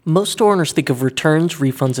Most store owners think of returns,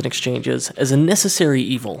 refunds, and exchanges as a necessary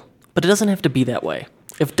evil, but it doesn't have to be that way.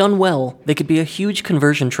 If done well, they could be a huge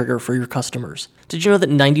conversion trigger for your customers. Did you know that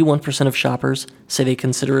 91% of shoppers say they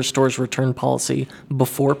consider a store's return policy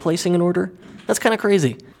before placing an order? That's kind of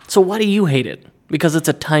crazy. So why do you hate it? Because it's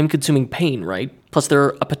a time-consuming pain, right? Plus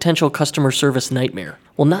they're a potential customer service nightmare.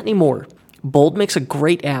 Well, not anymore. Bold makes a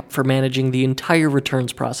great app for managing the entire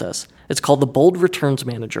returns process. It's called the Bold Returns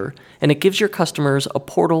Manager, and it gives your customers a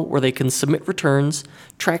portal where they can submit returns,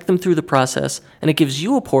 track them through the process, and it gives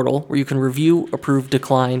you a portal where you can review, approve,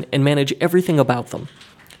 decline, and manage everything about them.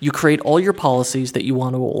 You create all your policies that you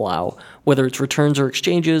want to allow, whether it's returns or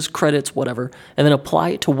exchanges, credits, whatever, and then apply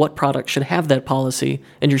it to what product should have that policy,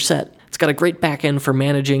 and you're set. It's got a great backend for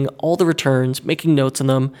managing all the returns, making notes on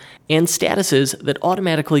them, and statuses that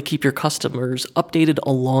automatically keep your customers updated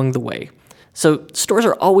along the way. So stores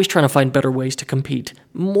are always trying to find better ways to compete,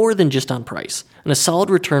 more than just on price. And a solid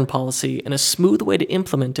return policy and a smooth way to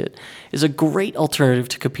implement it is a great alternative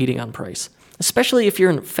to competing on price. Especially if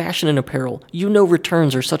you're in fashion and apparel, you know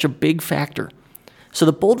returns are such a big factor. So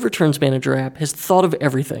the Bold Returns Manager app has thought of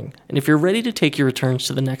everything, and if you're ready to take your returns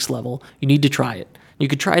to the next level, you need to try it. You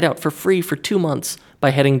could try it out for free for 2 months by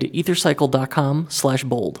heading to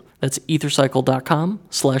ethercycle.com/bold. That's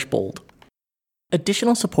ethercycle.com/bold.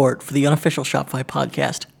 Additional support for the unofficial Shopify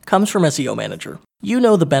podcast comes from SEO Manager. You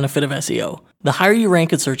know the benefit of SEO. The higher you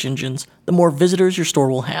rank in search engines, the more visitors your store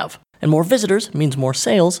will have. And more visitors means more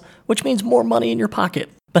sales, which means more money in your pocket.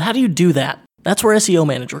 But how do you do that? That's where SEO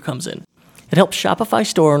Manager comes in. It helps Shopify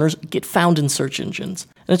store owners get found in search engines,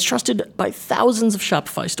 and it's trusted by thousands of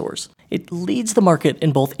Shopify stores. It leads the market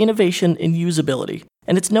in both innovation and usability,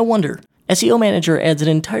 and it's no wonder. SEO Manager adds an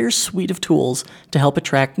entire suite of tools to help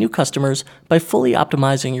attract new customers by fully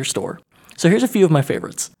optimizing your store. So here's a few of my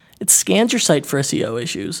favorites. It scans your site for SEO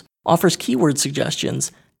issues, offers keyword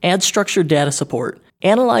suggestions, adds structured data support,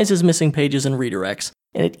 analyzes missing pages and redirects,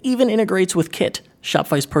 and it even integrates with Kit,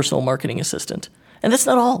 Shopify's personal marketing assistant. And that's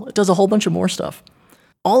not all, it does a whole bunch of more stuff.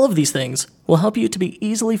 All of these things will help you to be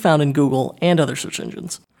easily found in Google and other search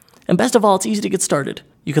engines. And best of all, it's easy to get started.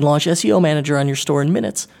 You can launch SEO Manager on your store in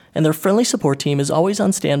minutes, and their friendly support team is always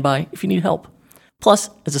on standby if you need help.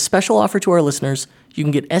 Plus, as a special offer to our listeners, you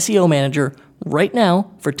can get SEO Manager right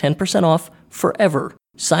now for 10% off forever.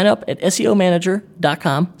 Sign up at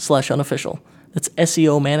SEOmanager.com/unofficial. That's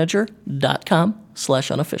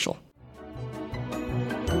SEOmanager.com/unofficial.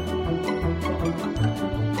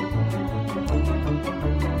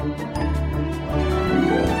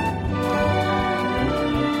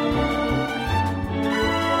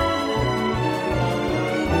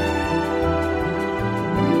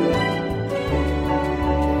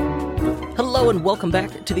 Hello and welcome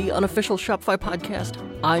back to the unofficial Shopify podcast.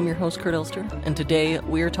 I'm your host, Kurt Elster, and today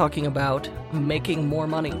we are talking about making more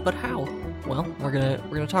money. But how? Well, we're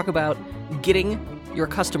gonna talk about getting your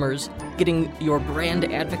customers, getting your brand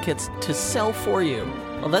advocates to sell for you.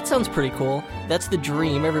 Well, that sounds pretty cool. That's the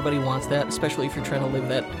dream. Everybody wants that, especially if you're trying to live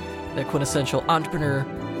that quintessential entrepreneur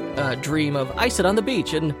dream of I sit on the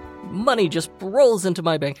beach and money just rolls into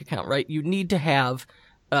my bank account, right? You need to have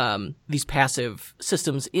these passive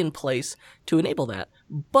systems in place to enable that.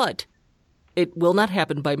 But it will not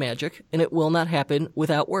happen by magic, and it will not happen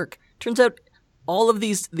without work. Turns out all of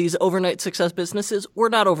these overnight success businesses were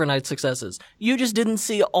not overnight successes. You just didn't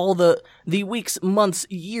see all the weeks, months,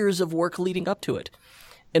 years of work leading up to it.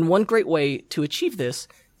 And one great way to achieve this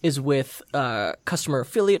is with customer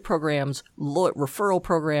affiliate programs, referral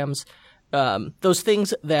programs, those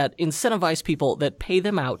things that incentivize people that pay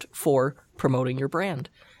them out for promoting your brand.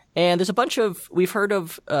 And there's we've heard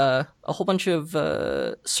of a whole bunch of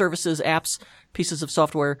services, apps, pieces of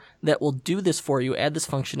software that will do this for you, add this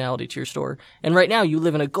functionality to your store. And right now, you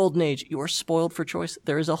live in a golden age. You are spoiled for choice.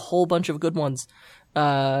 There is a whole bunch of good ones.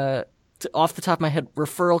 Off the top of my head,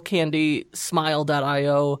 Referral Candy,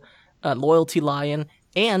 Smile.io, Loyalty Lion,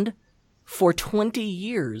 and for 20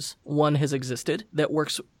 years, one has existed that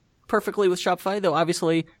works perfectly with Shopify, though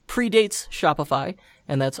obviously predates Shopify,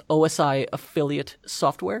 and that's OSI Affiliate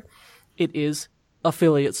Software. It is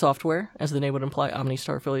affiliate software, as the name would imply,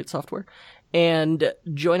 OmniStar Affiliate Software. And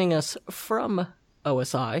joining us from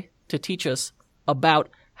OSI to teach us about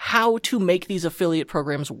how to make these affiliate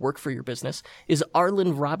programs work for your business is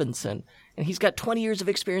Arlen Robinson. And he's got 20 years of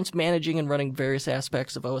experience managing and running various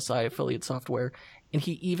aspects of OSI Affiliate Software, and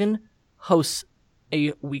he even hosts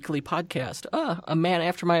a weekly podcast. A man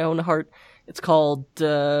after my own heart. It's called,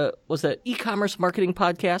 E-Commerce Marketing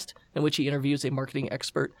Podcast, in which he interviews a marketing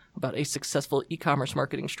expert about a successful e-commerce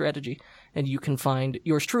marketing strategy. And you can find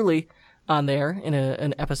yours truly on there in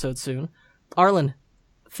an episode soon. Arlen,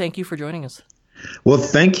 thank you for joining us. Well,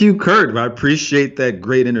 thank you, Kurt. I appreciate that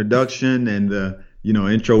great introduction and the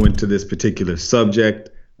intro into this particular subject.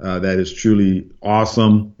 That is truly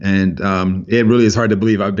awesome, and it really is hard to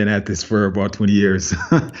believe I've been at this for about 20 years.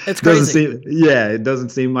 It's Doesn't crazy. seem, yeah, it doesn't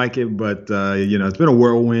seem like it, but it's been a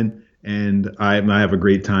whirlwind, and I have a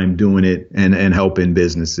great time doing it and helping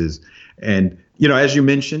businesses. And as you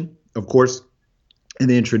mentioned, of course, in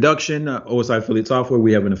the introduction, OSI Affiliate Software,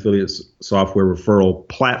 we have an affiliate software referral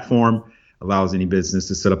platform, allows any business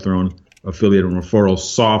to set up their own affiliate and referral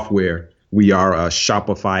software. We are a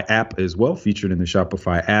Shopify app as well, featured in the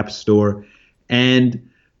Shopify App Store. And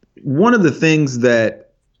one of the things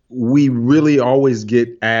that we really always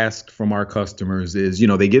get asked from our customers is,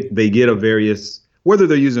 they get a various, whether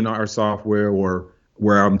they're using our software or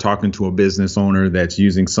where I'm talking to a business owner that's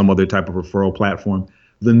using some other type of referral platform.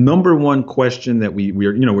 The number one question that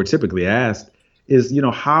we're typically asked is,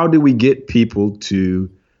 how do we get people to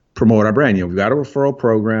promote our brand? We've got a referral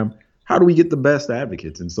program. How do we get the best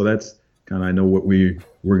advocates? And so that's kind of, I know what we're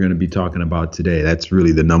going to be talking about today. That's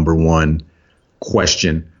really the number one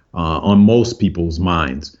question on most people's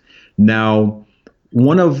minds. Now,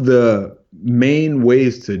 one of the main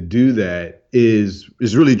ways to do that is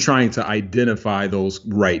really trying to identify those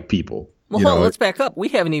right people. Well, let's back up. We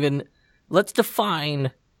haven't even. Let's take the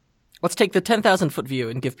 10,000-foot view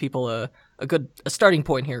and give people a starting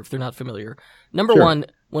point here if they're not familiar. Number Sure. one,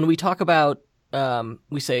 when we talk about,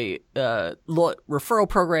 we say referral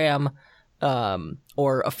program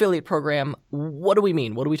or affiliate program, what do we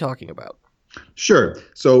mean? What are we talking about? Sure.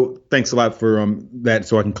 So thanks a lot for that.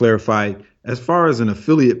 So I can clarify. As far as an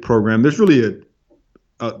affiliate program, there's really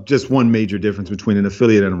just one major difference between an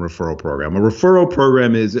affiliate and a referral program. A referral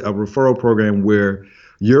program is a referral program where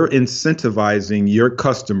you're incentivizing your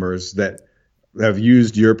customers that have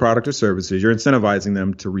used your product or services. You're incentivizing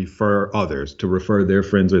them to refer others, to refer their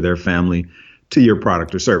friends or their family to your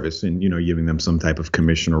product or service, and giving them some type of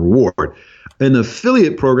commission or reward. An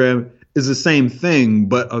affiliate program is the same thing,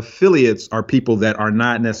 but affiliates are people that are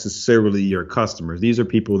not necessarily your customers. These are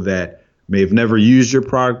people that may have never used your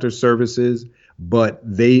product or services, but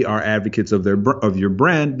they are advocates of your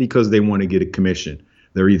brand because they want to get a commission.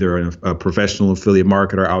 They're either a professional affiliate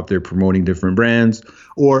marketer out there promoting different brands,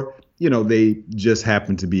 or they just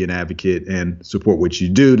happen to be an advocate and support what you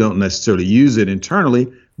do, don't necessarily use it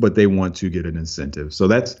internally, but they want to get an incentive. So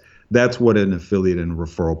that's what an affiliate and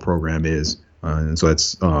referral program is. And so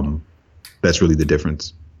that's really the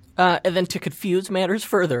difference. And then to confuse matters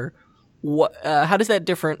further, how's that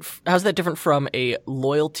different from a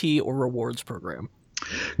loyalty or rewards program?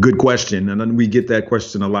 Good question. And then we get that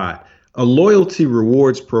question a lot. A loyalty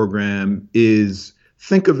rewards program is,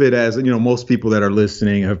 think of it as, most people that are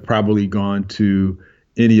listening have probably gone to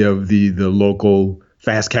any of the local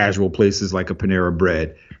fast casual places like a Panera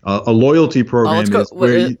Bread. A loyalty program let's go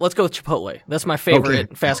with Chipotle. That's my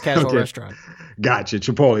favorite fast casual restaurant. Gotcha.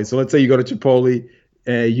 Chipotle. So let's say you go to Chipotle,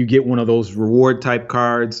 you get one of those reward type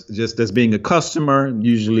cards just as being a customer.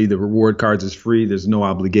 Usually the reward cards is free. There's no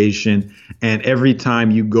obligation. And every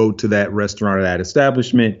time you go to that restaurant or that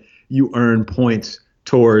establishment, you earn points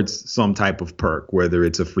towards some type of perk, whether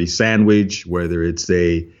it's a free sandwich, whether it's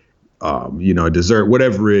a dessert,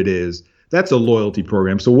 whatever it is. That's a loyalty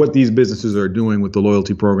program. So what these businesses are doing with the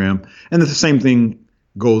loyalty program, and the same thing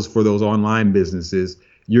goes for those online businesses,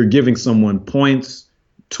 you're giving someone points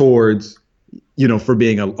towards, for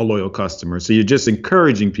being a loyal customer. So you're just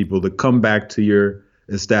encouraging people to come back to your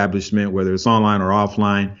establishment, whether it's online or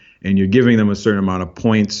offline, and you're giving them a certain amount of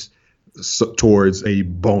points towards a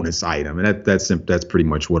bonus item. And that's pretty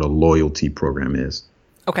much what a loyalty program is.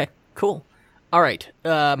 Okay, cool. All right.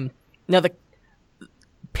 Now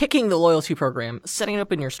picking the loyalty program, setting it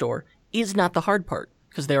up in your store is not the hard part,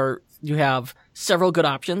 because you have several good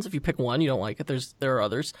options. If you pick one, you don't like it, there are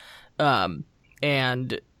others.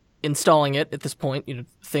 And installing it at this point,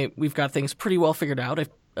 we've got things pretty well figured out.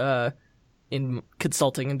 In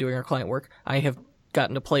consulting and doing our client work, I have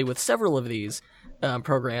gotten to play with several of these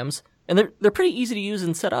programs, and they're pretty easy to use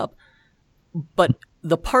and set up. But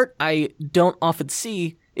the part I don't often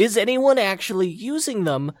see is anyone actually using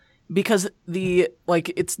them, because you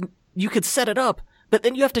could set it up, but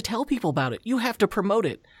then you have to tell people about it. You have to promote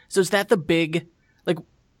it. So is that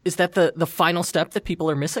is that the final step that people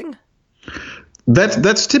are missing?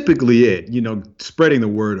 That's typically it, spreading the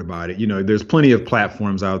word about it. There's plenty of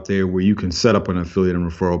platforms out there where you can set up an affiliate and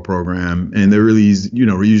referral program, and they're really easy,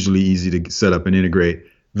 usually easy to set up and integrate.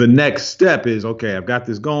 The next step is, okay, I've got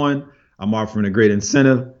this going. I'm offering a great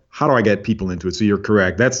incentive. How do I get people into it? So you're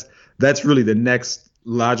correct. That's really the next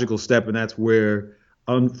logical step. And that's where,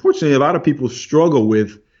 unfortunately, a lot of people struggle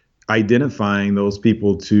with identifying those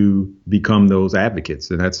people to become those advocates.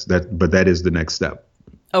 And but that is the next step.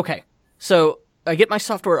 Okay. So I get my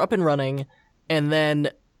software up and running, and then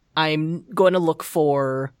I'm going to look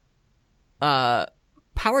for power,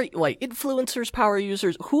 like influencers, power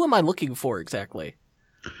users. Who am I looking for exactly?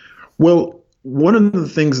 Well, one of the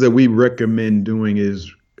things that we recommend doing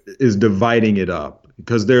is dividing it up,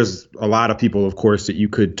 because there's a lot of people, of course, that you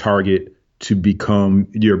could target to become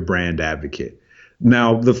your brand advocate.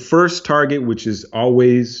 Now, the first target, which is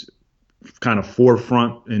always kind of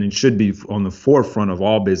forefront, and it should be on the forefront of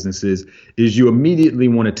all businesses, is you immediately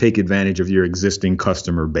want to take advantage of your existing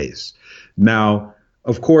customer base. Now,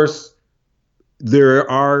 of course, there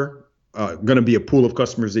are going to be a pool of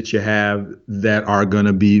customers that you have that are going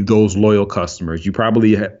to be those loyal customers. You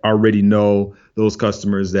probably already know those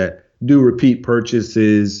customers that do repeat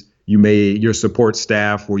purchases. Your support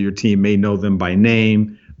staff or your team may know them by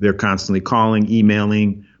name. They're constantly calling,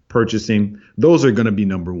 emailing, purchasing. Those are going to be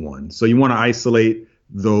number one. So you want to isolate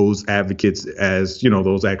those advocates as,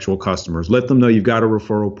 those actual customers. Let them know you've got a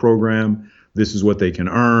referral program. This is what they can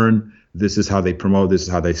earn. This is how they promote. This is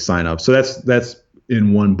how they sign up. So that's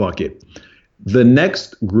in one bucket. The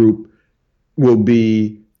next group will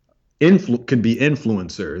be could be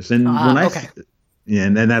influencers. And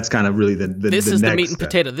and then that's kind of really the this the is next the meat and step.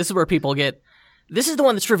 potato. This is where people get. This is the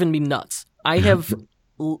one that's driven me nuts. I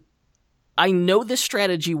know this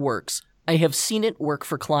strategy works. I have seen it work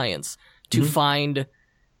for clients to find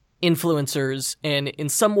influencers and in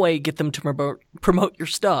some way get them to promote your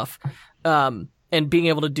stuff. And being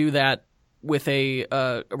able to do that with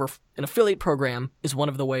an affiliate program is one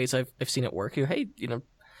of the ways I've seen it work.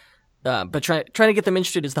 But trying to get them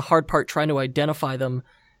interested is the hard part. Trying to identify them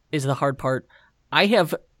is the hard part. I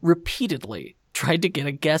have repeatedly tried to get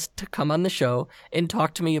a guest to come on the show and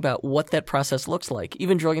talk to me about what that process looks like,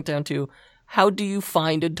 even drilling it down to how do you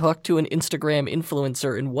find and talk to an Instagram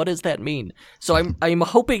influencer and what does that mean? So I'm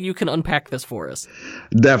hoping you can unpack this for us.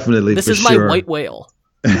 Definitely. This is my white whale.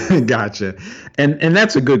 Gotcha. And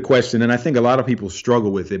that's a good question. And I think a lot of people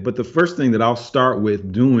struggle with it. But the first thing that I'll start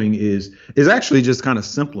with doing is actually just kind of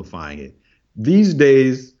simplifying it. These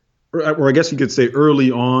days, or I guess you could say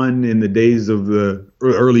early on in the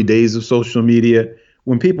early days of social media,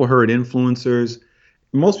 when people heard influencers,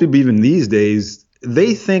 most people even these days,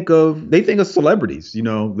 they think of celebrities.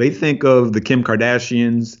 They think of the Kim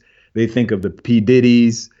Kardashians, they think of the P.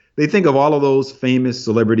 Diddy's, they think of all of those famous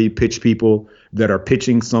celebrity pitch people that are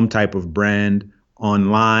pitching some type of brand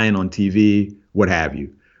online, on TV, what have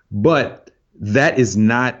you. But that is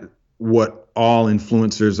not what all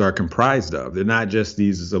influencers are comprised of. They're not just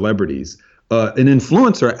these celebrities. An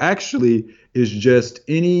influencer actually is just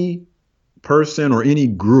any person or any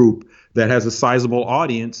group that has a sizable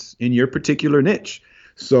audience in your particular niche.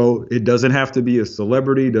 So it doesn't have to be a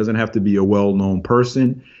celebrity, doesn't have to be a well-known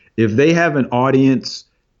person. If they have an audience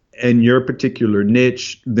in your particular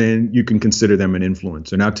niche, then you can consider them an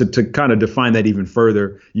influencer. Now, to kind of define that even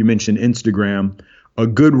further, you mentioned Instagram. A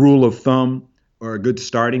good rule of thumb or a good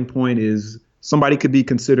starting point is somebody could be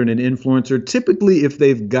considered an influencer typically if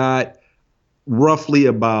they've got roughly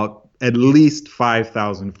about at least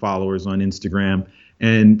 5,000 followers on Instagram.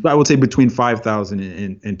 And I would say between 5,000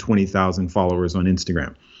 and 20,000 followers on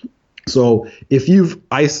Instagram. So if you've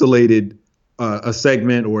isolated a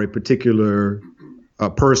segment or a particular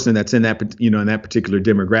person that's in that, in that particular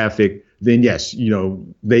demographic, then yes,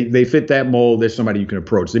 they fit that mold. There's somebody you can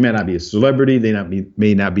approach. They may not be a celebrity. They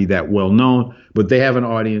may not be that well known, but they have an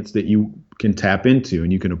audience that you can tap into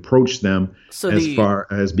and you can approach them far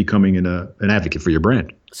as becoming an advocate for your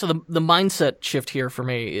brand. So the mindset shift here for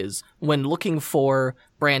me is when looking for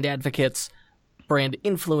brand advocates, brand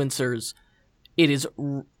influencers, it is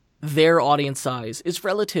their audience size is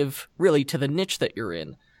relative really to the niche that you're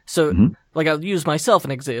in. So like I'll use myself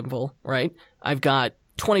an example, right? I've got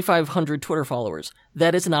 2,500 Twitter followers.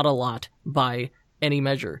 That is not a lot by any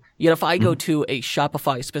measure. Yet if I go to a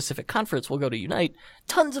Shopify specific conference, we'll go to Unite,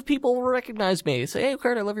 tons of people will recognize me, say, "Hey,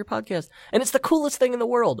 Kurt, I love your podcast." And it's the coolest thing in the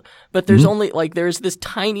world. But there's only there's this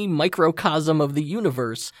tiny microcosm of the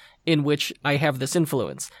universe in which I have this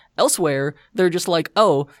influence. Elsewhere, they're just like,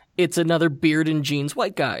 "Oh, it's another beard and jeans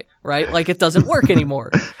white guy," right? Like it doesn't work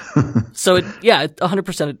anymore. So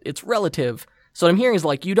 100% it's relative. So what I'm hearing is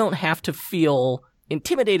like, you don't have to feel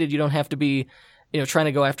intimidated. You don't have to be, trying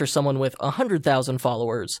to go after someone with 100,000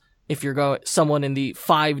 followers. If you're someone in the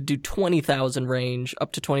 5 to 20,000 range,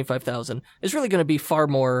 up to 25,000, is really going to be far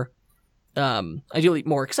more, ideally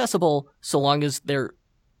more accessible, so long as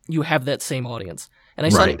you have that same audience. And I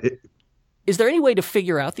saw, is there any way to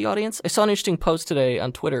figure out the audience? I saw an interesting post today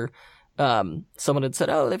on Twitter. Someone had said,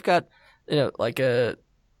 "Oh, they've got, like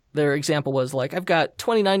their example was like, I've got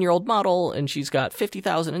 29-year-old model and she's got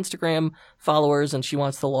 50,000 Instagram followers and she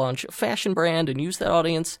wants to launch a fashion brand and use that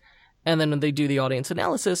audience. And then when they do the audience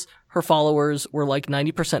analysis, her followers were like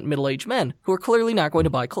 90% middle-aged men who are clearly not going to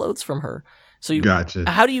buy clothes from her. So Gotcha.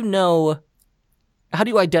 How do you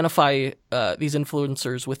identify these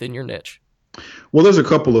influencers within your niche? Well, there's a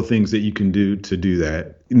couple of things that you can do to do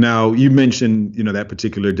that. Now, you mentioned, that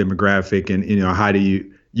particular demographic and, how do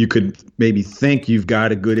you could maybe think you've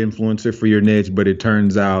got a good influencer for your niche, but it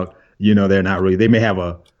turns out, they're not really. They may have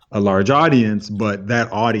a large audience, but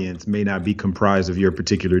that audience may not be comprised of your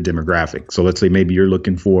particular demographic. So let's say maybe you're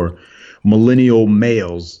looking for millennial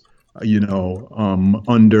males,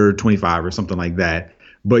 under 25 or something like that.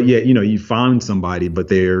 But yet, you find somebody, but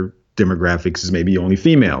their demographics is maybe only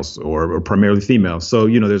females or primarily females. So,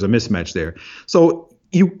 there's a mismatch there. So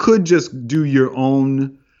you could just do your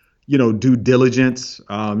own, due diligence,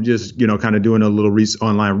 just, kind of doing a little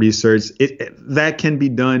online research. That can be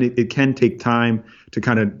done. It can take time to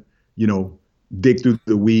kind of, dig through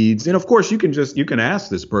the weeds. And of course, you can ask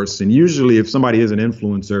this person. Usually if somebody is an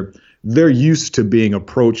influencer, they're used to being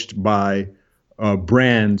approached by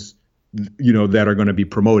brands, that are going to be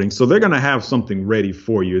promoting. So they're going to have something ready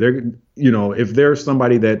for you. They're, if there's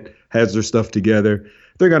somebody that has their stuff together,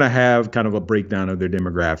 they're going to have kind of a breakdown of their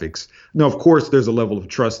demographics. Now, of course, there's a level of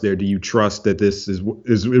trust there. Do you trust that this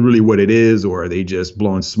is really what it is, or are they just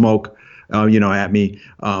blowing smoke, at me?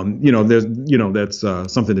 There's, that's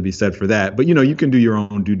something to be said for that. But, you can do your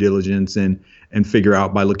own due diligence and figure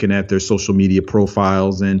out by looking at their social media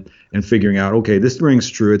profiles and figuring out, okay, this rings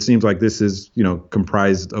true. It seems like this is,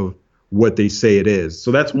 comprised of what they say it is.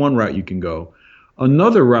 So that's one route you can go.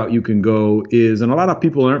 Another route you can go is, and a lot of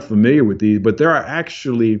people aren't familiar with these, but there are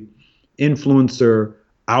actually influencer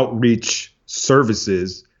outreach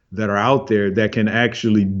services that are out there that can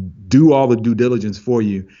actually do all the due diligence for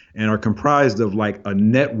you and are comprised of like a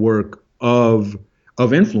network of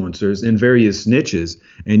influencers in various niches.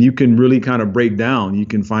 And you can really kind of break down, you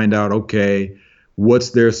can find out, okay, what's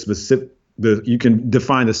their you can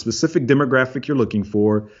define the specific demographic you're looking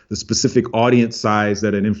for, the specific audience size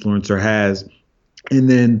that an influencer has, and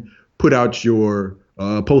then put out your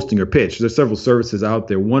posting or pitch. There's several services out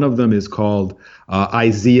there. One of them is called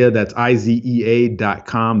IZEA. That's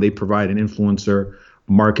IZEA.com. They provide an influencer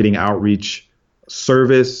marketing outreach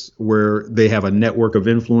service where they have a network of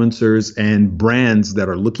influencers and brands that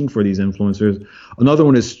are looking for these influencers. Another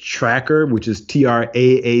one is Tracker, which is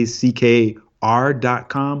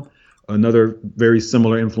TRAACKR.com. Another very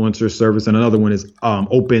similar influencer service. And another one is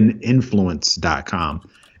OpenInfluence.com.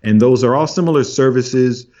 And those are all similar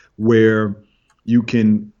services where you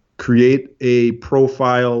can create a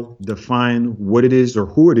profile, define what it is or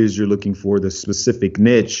who it is you're looking for, the specific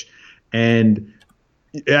niche. And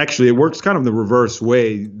actually, it works kind of the reverse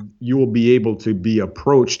way. You will be able to be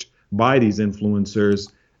approached by these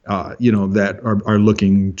influencers, that are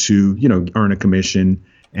looking to, earn a commission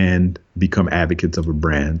and become advocates of a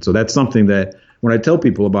brand. So that's something that when I tell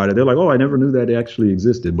people about it, they're like, oh, I never knew that it actually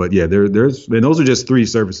existed. But yeah, and those are just 3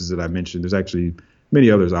 services that I mentioned. There's actually many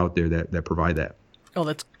others out there that provide that. Oh,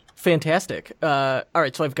 that's fantastic. All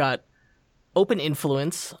right. So I've got Open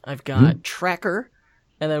Influence. I've got Tracker.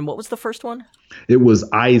 And then what was the first one? It was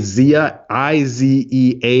IZEA,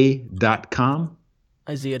 IZEA.com.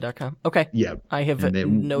 IZEA.com. Okay. Yeah. I have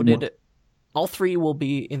noted it. All 3 will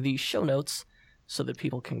be in the show notes so that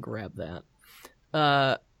people can grab that.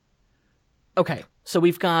 Okay. So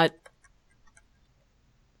we've got.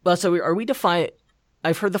 Well, so are we defining?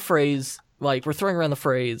 I've heard the phrase, like, we're throwing around the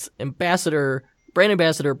phrase ambassador, brand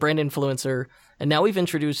influencer, and now we've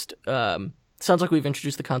introduced. Sounds like we've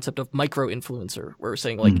introduced the concept of micro influencer, where we're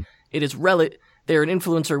saying like it is they're an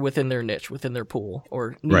influencer within their niche, within their pool,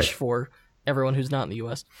 or niche for everyone who's not in the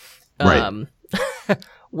U.S. Right.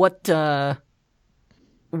 What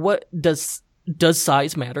does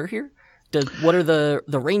size matter here? What are the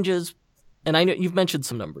ranges? And I know you've mentioned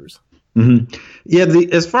some numbers. Mm-hmm. Yeah,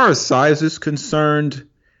 as far as size is concerned,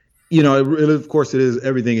 of course it is.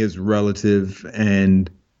 Everything is relative, and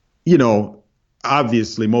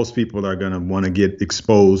obviously most people are going to want to get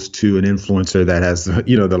exposed to an influencer that has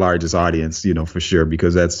the largest audience, for sure,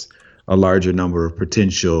 because that's a larger number of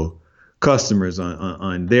potential customers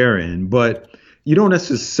on their end. But you don't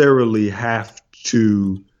necessarily have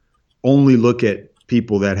to only look at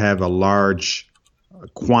people that have a large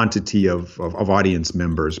quantity of audience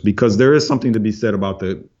members, because there is something to be said about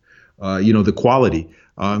the quality.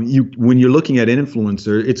 When you're looking at an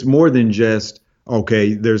influencer, it's more than just,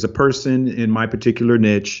 okay, there's a person in my particular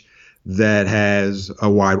niche that has a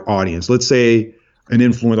wide audience. Let's say an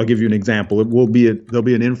influencer, I'll give you an example. There'll be an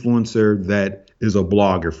influencer that is a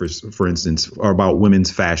blogger, for instance, or about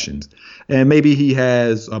women's fashions. And maybe he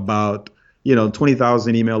has about,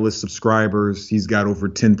 20,000 email list subscribers. He's got over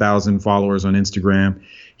 10,000 followers on Instagram.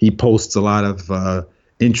 He posts a lot of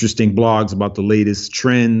interesting blogs about the latest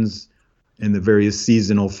trends and the various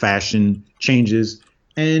seasonal fashion changes.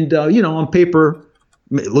 And, on paper,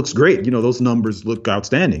 it looks great. Those numbers look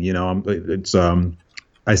outstanding.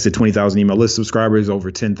 I said 20,000 email list subscribers, over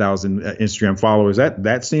 10,000 Instagram followers.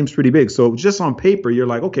 That seems pretty big. So just on paper, you're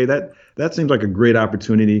like, okay, that seems like a great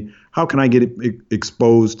opportunity. How can I get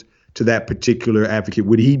exposed to that particular advocate?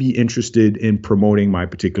 Would he be interested in promoting my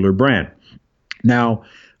particular brand? Now,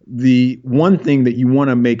 the one thing that you want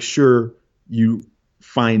to make sure you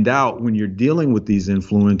find out when you're dealing with these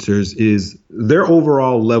influencers is their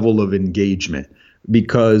overall level of engagement,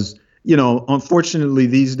 because, unfortunately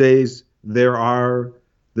these days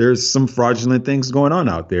there's some fraudulent things going on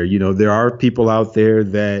out there. There are people out there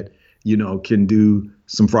that, can do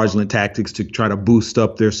some fraudulent tactics to try to boost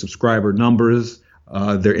up their subscriber numbers,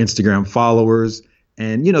 their Instagram followers,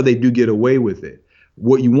 and, they do get away with it.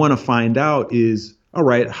 What you want to find out is, all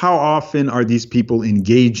right, how often are these people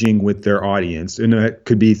engaging with their audience? And that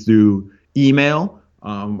could be through email.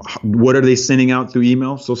 What are they sending out through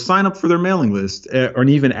email? So sign up for their mailing list, or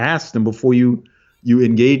even ask them before you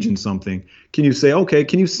engage in something. Can you say, okay,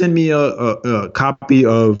 can you send me a copy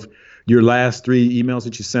of your last 3 emails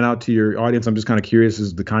that you sent out to your audience? I'm just kind of curious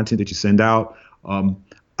as the content that you send out.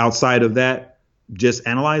 Outside of that, just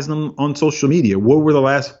analyze them on social media. What were the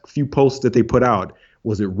last few posts that they put out?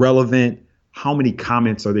 Was it relevant? How many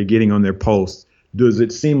comments are they getting on their posts? Does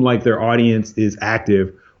it seem like their audience is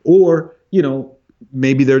active? Or,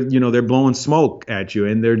 maybe they're blowing smoke at you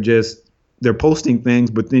and they're posting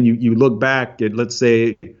things, but then you look back at, let's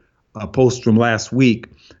say, a post from last week.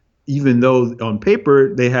 Even though on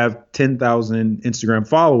paper they have 10,000 Instagram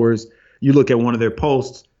followers, you look at one of their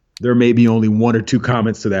posts, there may be only 1 or 2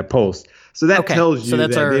 comments to that post. So that tells you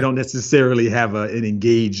that they don't necessarily have an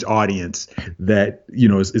engaged audience that,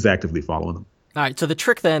 is actively following them. All right. So the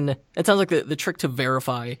trick then, it sounds like the trick to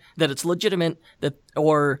verify that it's legitimate,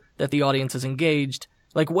 or that the audience is engaged,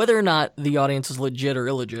 like whether or not the audience is legit or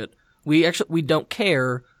illegit, we don't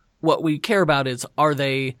care. What we care about is, are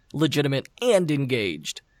they legitimate and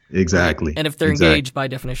engaged? Exactly. Right? And if they're engaged, by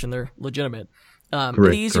definition, they're legitimate.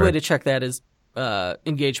 The easy way to check that is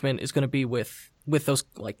engagement is going to be with those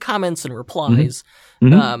like comments and replies.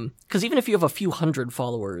 Because even if you have a few hundred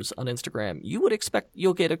followers on Instagram, you would expect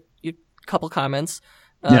you'll get a couple comments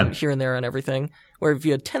here and there on everything. Where if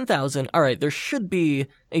you had 10,000, all right, there should be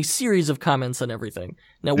a series of comments on everything.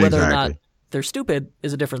 Now, whether or not they're stupid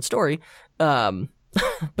is a different story.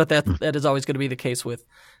 But that is always going to be the case with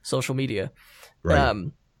social media.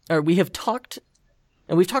 Right. We've talked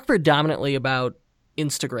predominantly about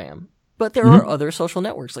Instagram, but there are other social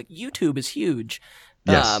networks. Like YouTube is huge.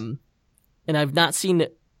 Yes. And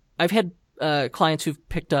I've had clients who've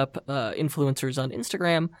picked up influencers on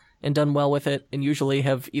Instagram and done well with it, and usually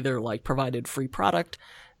have either like provided free product,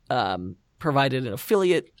 provided an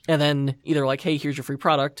affiliate, and then either like, hey, here's your free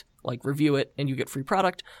product, like review it and you get free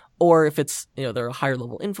product. Or if it's, they're a higher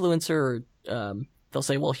level influencer, or they'll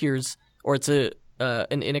say, well, or it's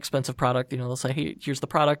an inexpensive product, they'll say, hey, here's the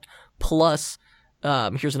product plus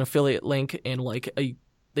here's an affiliate link, and like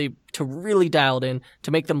to really dial it in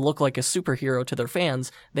to make them look like a superhero to their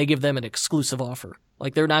fans, they give them an exclusive offer.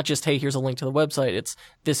 Like they're not just, hey, here's a link to the website.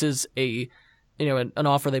 This is an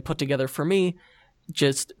offer they put together for me,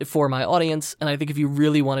 just for my audience. And I think if you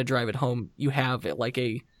really want to drive it home, you have like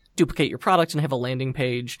duplicate your product and have a landing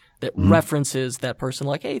page that references that person,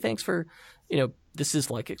 like, hey, thanks for, this is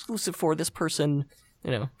like exclusive for this person,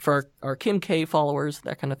 for our Kim K followers,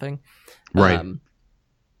 that kind of thing. Right.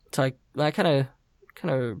 So I kind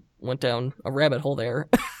of went down a rabbit hole there,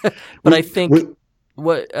 but I think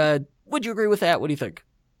would you agree with that? What do you think?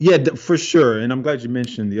 Yeah, for sure. And I'm glad you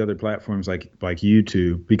mentioned the other platforms like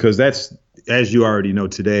YouTube, because that's, as you already know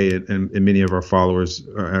today, and many of our followers,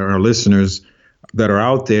 our listeners that are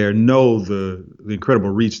out there know the incredible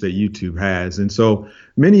reach that YouTube has. And so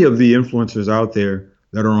many of the influencers out there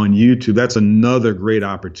that are on YouTube, that's another great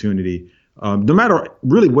opportunity. No matter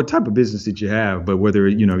really what type of business that you have, but whether,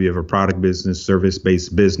 you have a product business,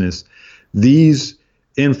 service-based business, these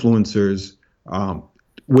influencers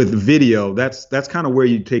with video, that's kind of where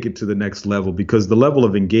you take it to the next level, because the level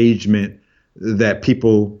of engagement that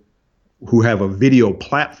people who have a video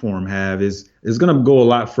platform have is going to go a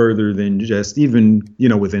lot further than just even,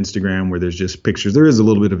 with Instagram, where there's just pictures. There is a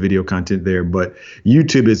little bit of video content there, but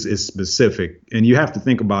YouTube is specific. And you have to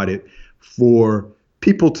think about it, for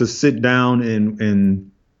people to sit down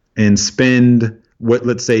and spend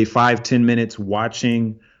let's say 5-10 minutes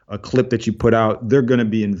watching a clip that you put out, they're going to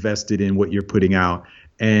be invested in what you're putting out,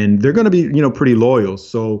 and they're going to be, pretty loyal.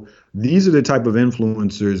 So these are the type of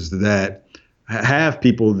influencers that have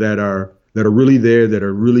people that are really there, that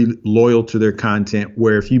are really loyal to their content,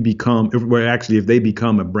 where if they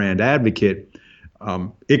become a brand advocate,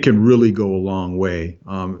 it can really go a long way.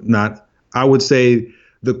 I would say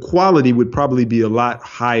the quality would probably be a lot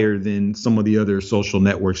higher than some of the other social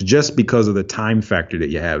networks, just because of the time factor that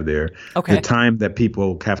you have there. Okay. The time that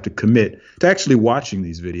people have to commit to actually watching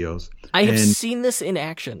these videos. I have seen this in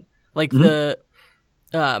action, like but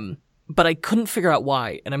I couldn't figure out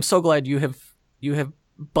why. And I'm so glad you have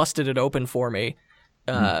busted it open for me.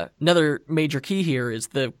 Another major key here is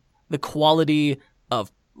the quality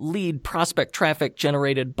of lead prospect traffic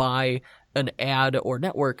generated by an ad or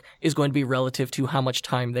network is going to be relative to how much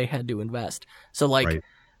time they had to invest. So right.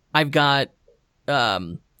 I've got,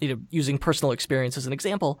 using personal experience as an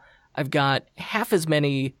example, I've got half as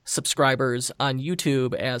many subscribers on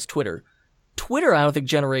YouTube as Twitter. Twitter, I don't think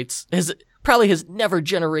has never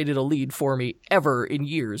generated a lead for me ever in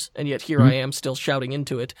years. And yet here I am still shouting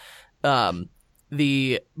into it. But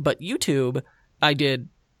YouTube, I said,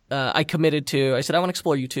 I want to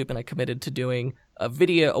explore YouTube, and I committed to doing a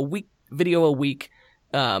video a week,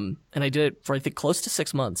 and I did it for, I think, close to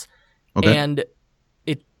 6 months. Okay. And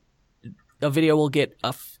a video will get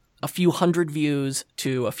a few hundred views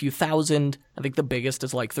to a few thousand. I think the biggest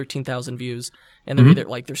is like 13,000 views, and they're either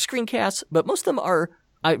they're screencasts, but most of them are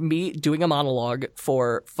me doing a monologue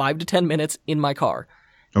for 5 to 10 minutes in my car.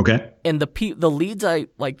 Okay. And the leads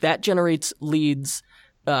that generates leads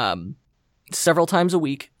several times a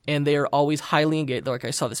week, and they're always highly engaged. They're like, I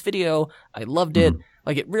saw this video, I loved it.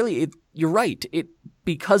 You're right.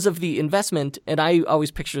 Because of the investment, and I always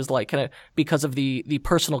picture it as kind of because of the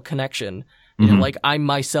personal connection, I'm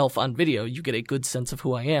myself on video, you get a good sense of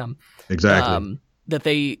who I am. Exactly. That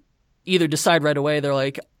they either decide right away, they're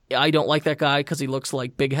like, I don't like that guy because he looks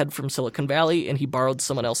like Big Head from Silicon Valley and he borrowed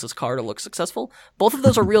someone else's car to look successful. Both of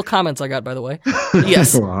those are real comments I got, by the way.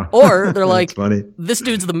 Yes. Wow. Or they're like, this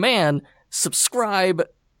dude's the man, subscribe,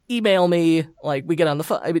 email me, we get on the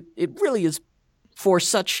phone. I mean, it really is for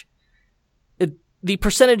the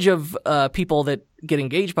percentage of people that get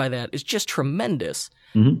engaged by that is just tremendous.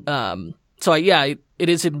 It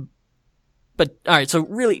is. But all right, so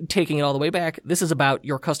really taking it all the way back, this is about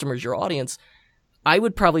your customers, your audience. I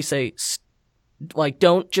would probably say,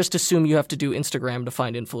 don't just assume you have to do Instagram to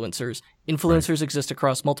find influencers. Influencers exist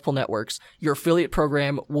across multiple networks. Your affiliate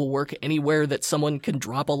program will work anywhere that someone can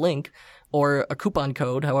drop a link or a coupon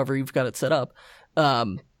code, however you've got it set up.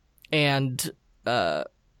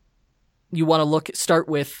 You want to start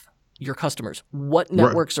with your customers. What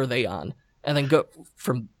networks are they on? And then go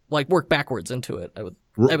from work backwards into it. I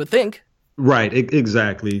would think. Right,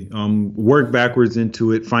 exactly. Work backwards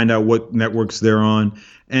into it, find out what networks they're on.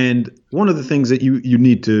 And one of the things that you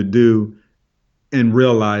need to do and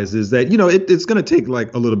realize is that, it's going to take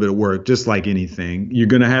a little bit of work, just like anything. You're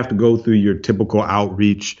going to have to go through your typical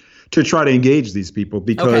outreach to try to engage these people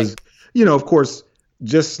because, of course,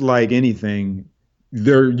 just like anything,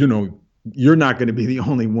 you're not going to be the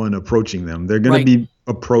only one approaching them. They're going to be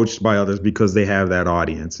approached by others because they have that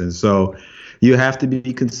audience. And so you have to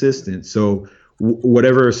be consistent. So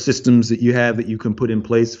whatever systems that you have that you can put in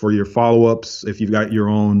place for your follow-ups, if you've got your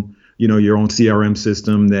own CRM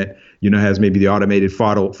system that, has maybe the automated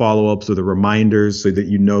follow-ups or the reminders so that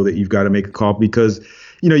that you've got to make a call, because,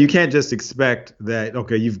 you can't just expect that,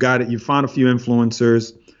 okay, you found a few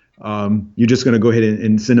influencers. You're just going to go ahead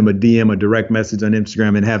and send them a DM, a direct message on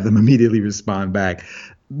Instagram, and have them immediately respond back.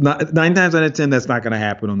 9 times out of 10, that's not going to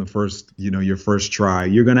happen on the first, your first try.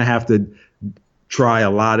 You're going to have to try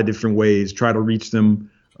a lot of different ways, try to reach them,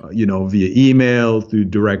 via email, through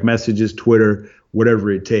direct messages, Twitter,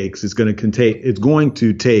 whatever it takes. It's going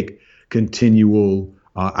to take continual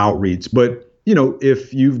outreach. But,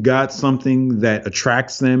 if you've got something that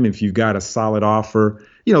attracts them, if you've got a solid offer,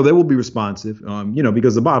 they will be responsive,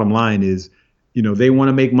 because the bottom line is, they want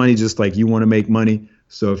to make money just like you want to make money.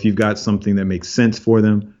 So if you've got something that makes sense for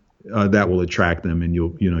them, that will attract them, and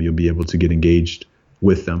you'll be able to get engaged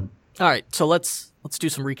with them. All right, so let's do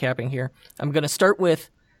some recapping here. I'm going to start with,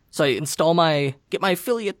 I get my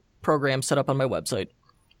affiliate program set up on my website.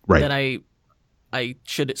 Right. Then I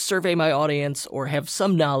should survey my audience or have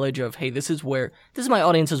some knowledge of, hey, this is my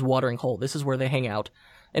audience's watering hole. This is where they hang out.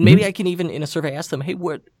 And maybe I can even in a survey ask them, hey,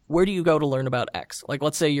 where do you go to learn about X?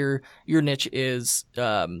 Let's say your niche is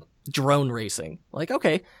drone racing.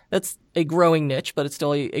 Okay, that's a growing niche, but it's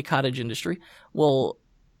still a cottage industry. We'll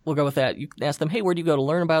go with that. You can ask them, hey, where do you go to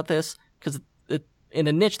learn about this? Because in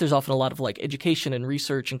a niche, there's often a lot of like education and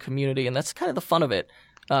research and community, and that's kind of the fun of it,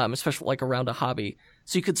 especially like around a hobby.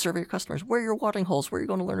 So you could survey your customers. Where are your watering holes? Where are you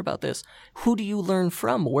going to learn about this? Who do you learn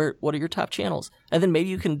from? What are your top channels? And then maybe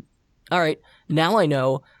you can, all right, now I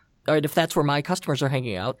know, all right, if that's where my customers are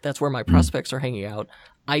hanging out, that's where my prospects are hanging out,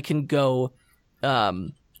 I can go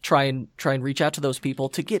try and reach out to those people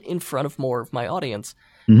to get in front of more of my audience.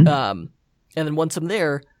 And then once I'm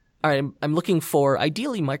there, all right, I'm looking for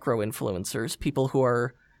ideally micro-influencers, people who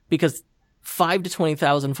are, because 5 to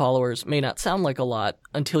 20,000 followers may not sound like a lot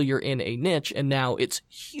until you're in a niche, and now it's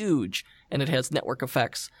huge and it has network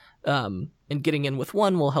effects. And getting in with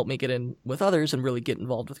one will help me get in with others and really get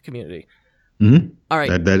involved with the community. All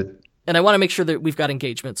right. And I want to make sure that we've got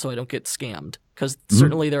engagement so I don't get scammed, because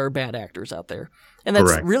certainly there are bad actors out there. And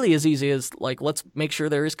that's really as easy as like, let's make sure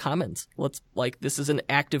there is comments. Let's like, this is an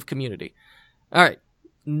active community. All right.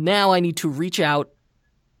 Now I need to reach out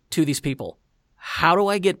to these people. How do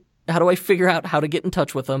I figure out how to get in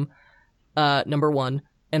touch with them? Number one,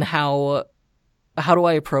 and how do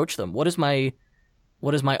I approach them? What does my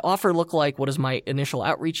offer look like? What does my initial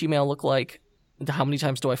outreach email look like? How many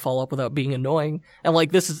times do I follow up without being annoying? And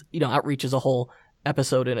like, this is, outreach is a whole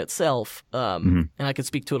episode in itself. And I could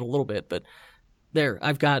speak to it a little bit, but there, did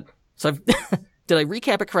I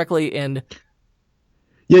recap it correctly? And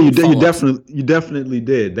yeah, you definitely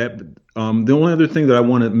did that. The only other thing that I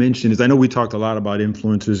want to mention is, I know we talked a lot about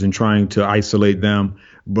influencers and trying to isolate them,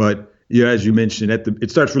 but as you mentioned, it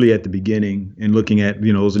starts really at the beginning and looking at,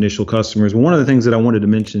 those initial customers. But one of the things that I wanted to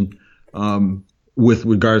mention, with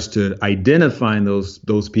regards to identifying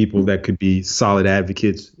those people that could be solid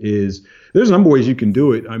advocates, is there's a number of ways you can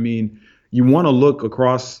do it. I mean, you want to look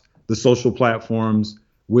across the social platforms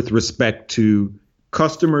with respect to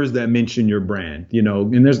customers that mention your brand,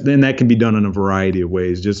 and then that can be done in a variety of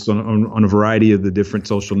ways, just on a variety of the different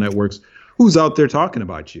social networks. Who's out there talking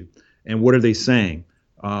about you and what are they saying?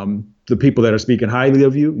 The people that are speaking highly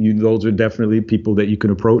of you, those are definitely people that you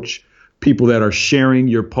can approach. People that are sharing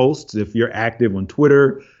your posts. If you're active on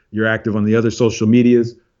Twitter, you're active on the other social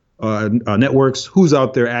medias, networks, who's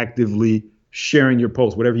out there actively sharing your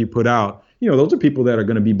posts, whatever you put out, those are people that are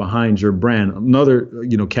going to be behind your brand. Another,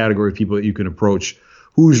 category of people that you can approach,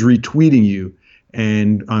 who's retweeting you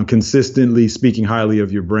and consistently speaking highly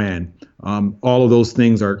of your brand. All of those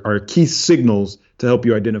things are key signals to help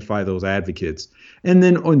you identify those advocates. And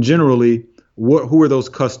then generally, who are those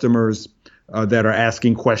customers that are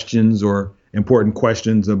asking questions or important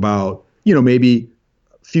questions about, maybe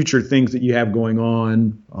future things that you have going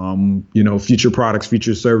on, future products,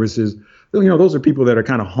 future services. Those are people that are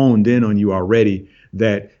kind of honed in on you already,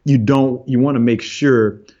 that you want to make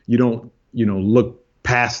sure you don't, look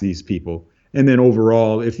past these people. And then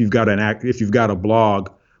overall, if you've got a blog,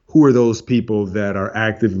 who are those people that are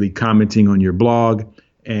actively commenting on your blog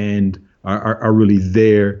and are really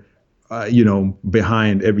there,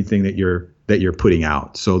 behind everything that you're putting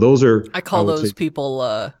out. So those are, I call those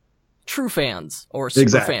people true fans or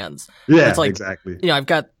super fans. Yeah, it's like, exactly. I've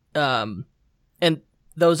got and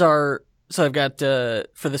those are, so I've got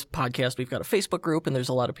for this podcast, we've got a Facebook group, and there's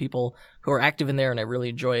a lot of people who are active in there, and I really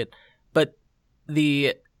enjoy it. But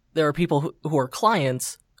there are people who are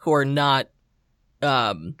clients who are not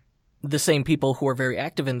the same people who are very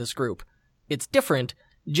active in this group. It's different.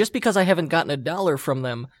 Just because I haven't gotten $1 from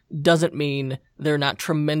them doesn't mean they're not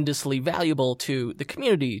tremendously valuable to the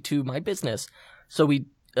community, to my business. So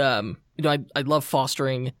I love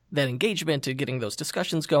fostering that engagement and getting those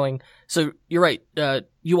discussions going. So you're right.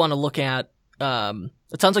 You want to look at,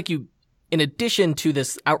 it sounds like you, in addition to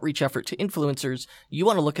this outreach effort to influencers, you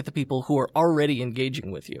want to look at the people who are already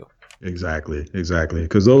engaging with you. Exactly.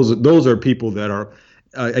 Because those are people that are,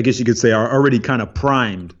 I guess you could say, are already kind of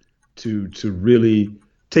primed to really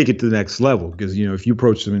take it to the next level. Because, if you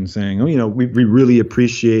approach them and saying, we really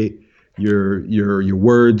appreciate your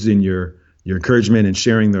words and your encouragement and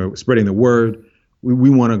spreading the word. We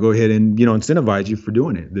want to go ahead and, incentivize you for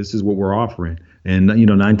doing it. This is what we're offering. And,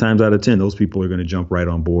 9 times out of 10, those people are going to jump right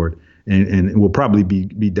on board and will probably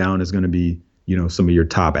be down as going to be, some of your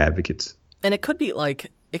top advocates. And it could be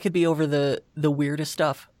over the weirdest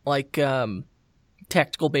stuff, like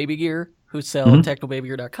Tactical Baby Gear, who sell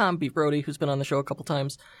tacticalbabygear.com. Beef Brody, who's been on the show a couple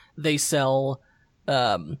times, they sell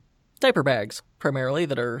diaper bags primarily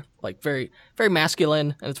that are like very, very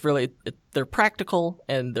masculine, and it's really they're practical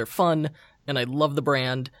and they're fun, and I love the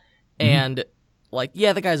brand. And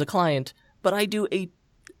the guy's a client, but I do a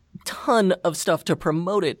ton of stuff to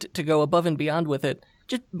promote it, to go above and beyond with it,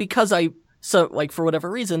 just because for whatever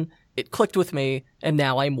reason it clicked with me, and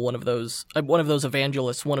now I'm one of those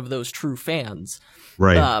evangelists, one of those true fans.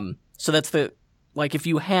 Right. So that's if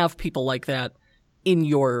you have people like that, in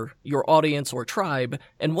your audience or tribe,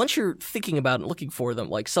 and once you're thinking about and looking for them,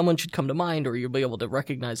 like someone should come to mind or you'll be able to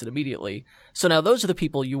recognize it immediately. So now those are the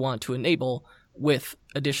people you want to enable with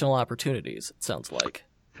additional opportunities, it sounds like.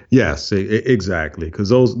 Yes, exactly. Because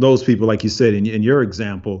those people, like you said, in your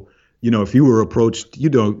example, if you were approached, you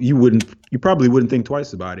probably wouldn't think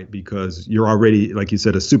twice about it because you're already, like you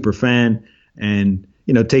said, a super fan, and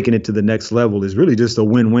taking it to the next level is really just a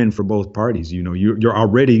win-win for both parties. You've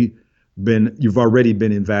already been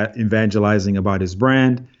evangelizing about his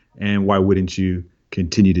brand, and why wouldn't you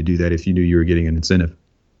continue to do that if you knew you were getting an incentive?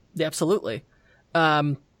 Yeah, absolutely.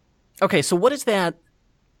 Okay, so what is that?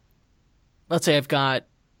 Let's say I've got,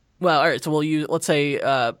 well, all right. So let's say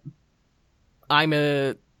I'm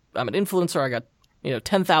an influencer. I got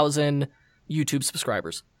 10,000 YouTube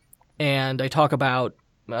subscribers, and I talk about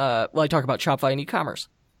Shopify and e-commerce,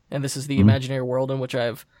 and this is the imaginary world in which I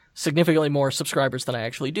have significantly more subscribers than I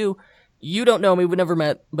actually do. You don't know me, we've never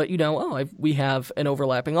met, but we have an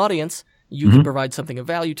overlapping audience. You can provide something of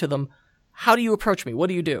value to them. How do you approach me? What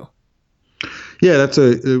do you do? Yeah, that's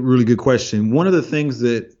a really good question. One of the things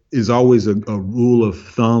that is always a rule of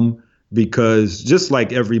thumb, because just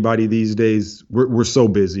like everybody these days, we're so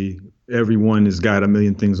busy. Everyone has got a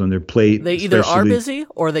million things on their plate. They either are busy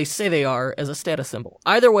or they say they are as a status symbol.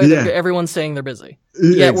 Either way, everyone's saying they're busy.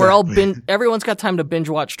 Yeah, exactly. We're all everyone's got time to binge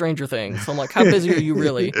watch Stranger Things. So I'm like, how busy are you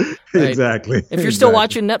really? Right? Exactly. If you're still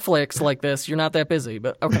watching Netflix like this, you're not that busy.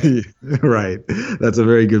 But okay. Right. That's a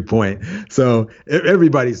very good point. So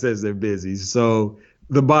everybody says they're busy. So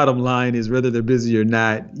the bottom line is, whether they're busy or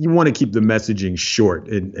not, you want to keep the messaging short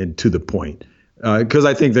and to the point, because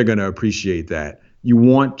I think they're going to appreciate that. You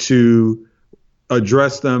want to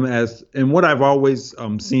address them as, and what I've always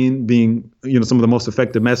seen being, some of the most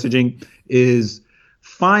effective messaging is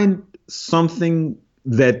find something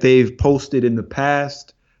that they've posted in the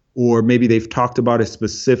past, or maybe they've talked about a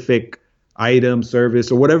specific item,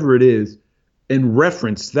 service, or whatever it is, and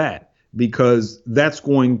reference that, because that's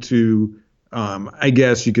going to, I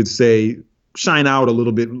guess you could say, shine out a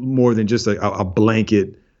little bit more than just a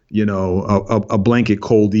blanket, a blanket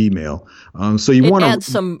cold email. So you want to add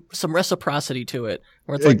some reciprocity to it,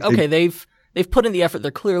 where it's like, okay, they've put in the effort.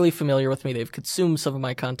 They're clearly familiar with me. They've consumed some of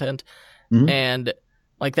my content, and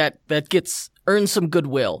like that earns some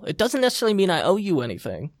goodwill. It doesn't necessarily mean I owe you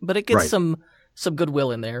anything, but it gets some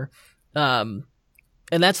goodwill in there. And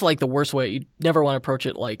that's like the worst way. You never want to approach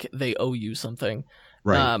it like they owe you something.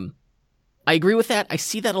 Right. I agree with that. I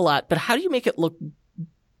see that a lot, but how do you make it look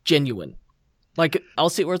genuine? Like, I'll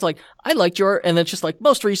see where it's like, I liked and then it's just like,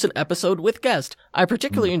 most recent episode with guest. I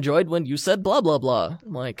particularly enjoyed when you said blah, blah, blah.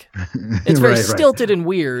 I'm like, it's very stilted and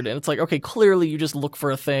weird. And it's like, okay, clearly you just look for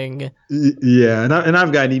a thing. Yeah. And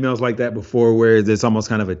I've gotten emails like that before, where it's almost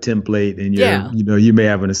kind of a template, and you may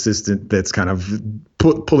have an assistant that's kind of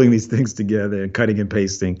pulling these things together and cutting and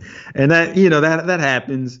pasting. And that, that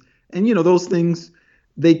happens. And, those things,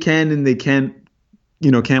 they can and they can't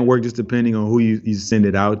work, just depending on who you send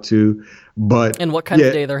it out to. And what kind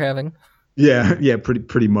of day they're having. Yeah,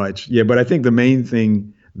 pretty much. Yeah, but I think the main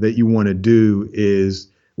thing that you want to do is,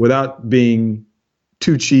 without being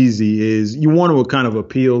too cheesy, is you want to kind of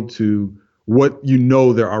appeal to what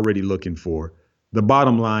they're already looking for. The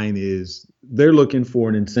bottom line is, they're looking for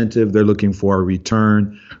an incentive, they're looking for a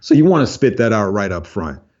return. So you want to spit that out right up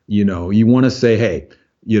front. You want to say, hey,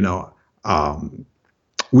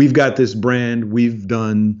 we've got this brand, we've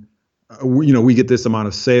done, we get this amount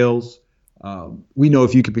of sales. We know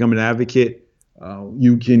if you can become an advocate,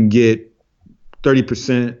 you can get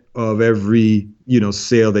 30% of every,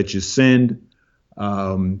 sale that you send.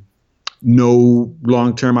 No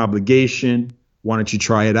long-term obligation. Why don't you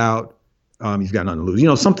try it out? You've got nothing to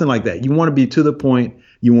lose. Something like that. You want to be to the point.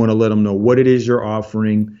 You want to let them know what it is you're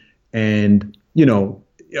offering. And,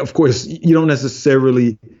 of course, you don't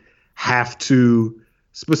necessarily have to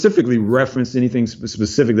specifically reference anything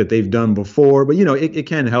specific that they've done before, but it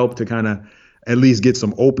can help to kind of at least get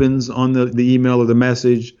some opens on the email or the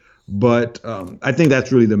message. But I think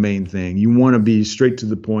that's really the main thing. You want to be straight to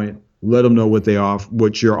the point, let them know what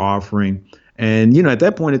you're offering, and at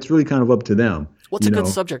that point, it's really kind of up to them. What's a good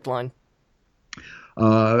subject line?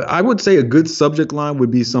 I would say a good subject line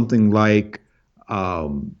would be something like,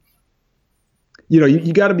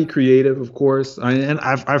 you got to be creative, of course. And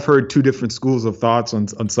I've heard two different schools of thoughts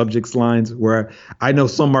on subject lines, where I know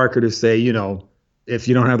some marketers say, if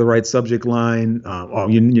you don't have the right subject line,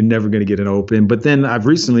 you're never going to get an open. But then I've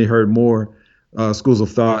recently heard more schools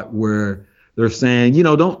of thought where they're saying,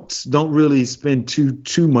 don't really spend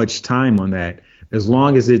too much time on that, as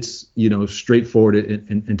long as it's, straightforward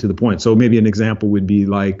and to the point. So maybe an example would be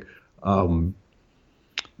like,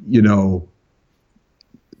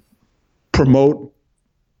 promote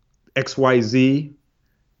XYZ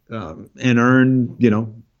and earn,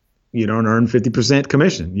 you don't earn 50%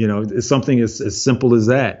 commission. It's something as simple as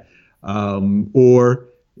that. And the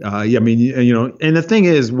thing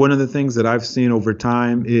is, one of the things that I've seen over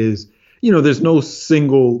time is, there's no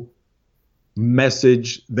single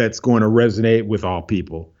message that's going to resonate with all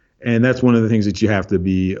people. And that's one of the things that you have to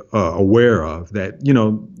be aware of, that,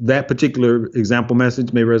 that particular example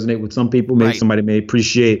message may resonate with some people. Maybe somebody may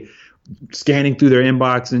appreciate scanning through their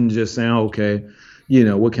inbox and just saying, okay,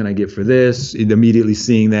 what can I get for this? Immediately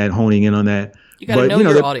seeing that, honing in on that. You got to know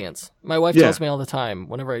your audience. My wife tells me all the time,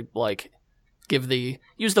 whenever I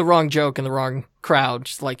use the wrong joke in the wrong crowd,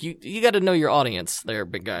 just like, you got to know your audience there,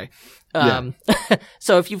 big guy.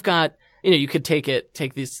 So if you've got, you could take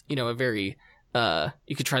this, a very,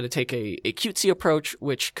 you could try to take a cutesy approach,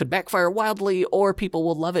 which could backfire wildly, or people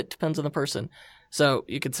will love it. Depends on the person. So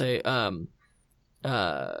you could say,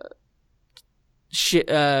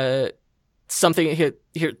 something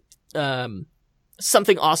here,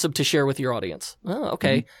 something awesome to share with your audience. Oh,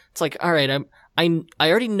 okay. Mm-hmm. It's like, all right, I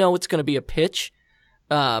already know it's going to be a pitch,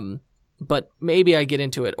 but maybe I get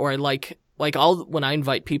into it, or I when I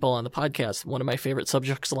invite people on the podcast, one of my favorite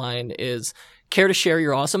subjects line is "care to share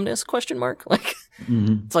your awesomeness?" ? Like,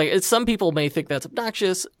 It's like, some people may think that's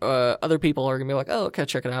obnoxious. Other people are gonna be like, "Oh, okay,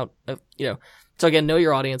 check it out." So again, know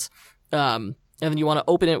your audience, and then you want to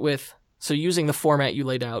open it with. So using the format you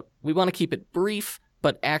laid out, we want to keep it brief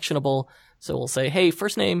but actionable. So we'll say, "Hey,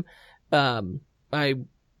 first name. Let's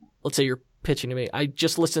say you're pitching to me. I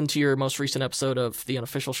just listened to your most recent episode of the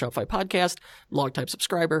Unofficial Shopify podcast, log type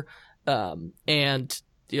subscriber. And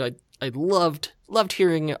I loved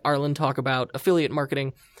hearing Arlen talk about affiliate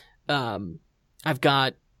marketing.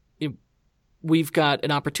 We've got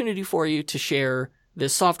an opportunity for you to share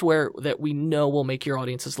this software that we know will make your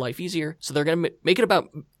audience's life easier. So they're going to make it about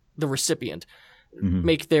the recipient,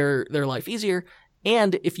 make their life easier.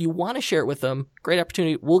 And if you want to share it with them, great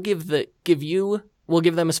opportunity. We'll give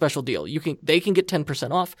them a special deal. They can get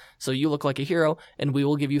 10% off, so you look like a hero, and we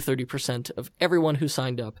will give you 30% of everyone who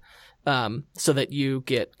signed up, so that you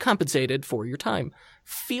get compensated for your time.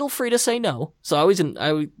 Feel free to say no. So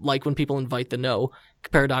I like when people invite the no.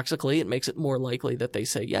 Paradoxically, it makes it more likely that they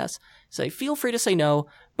say yes. Say, feel free to say no,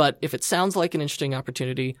 but if it sounds like an interesting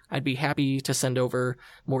opportunity, I'd be happy to send over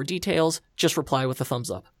more details. Just reply with a thumbs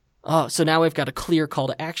up. Oh, so now I've got a clear call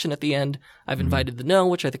to action at the end. I've invited the no,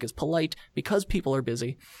 which I think is polite because people are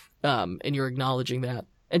busy, and you're acknowledging that.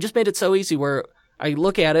 And just made it so easy where I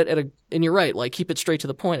look at it and you're right, like, keep it straight to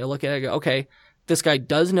the point. I look at it and go, okay, this guy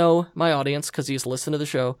does know my audience because he's listened to the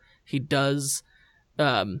show. He does,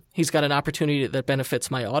 he's got an opportunity that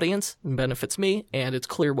benefits my audience and benefits me, and it's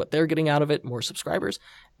clear what they're getting out of it, more subscribers.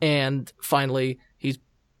 And finally, he's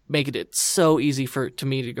making it so easy to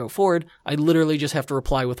me to go forward. I literally just have to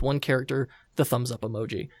reply with one character, the thumbs up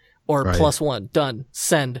emoji, or +1, done,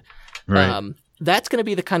 send. Right. That's going to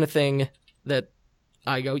be the kind of thing that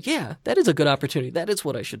I go, yeah, that is a good opportunity. That is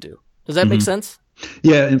what I should do. Does that make sense?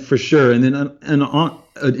 Yeah, and for sure. And then,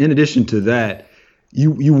 in addition to that,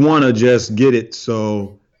 you want to just get it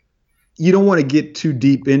so you don't want to get too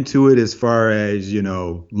deep into it as far as,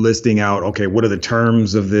 listing out, okay, what are the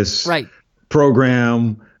terms of this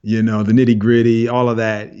program, the nitty gritty, all of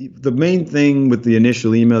that. The main thing with the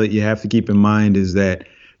initial email that you have to keep in mind is that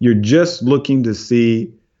you're just looking to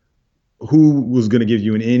see who was going to give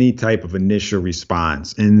you any type of initial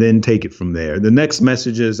response, and then take it from there. The next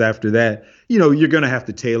messages after that, you're going to have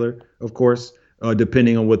to tailor, of course,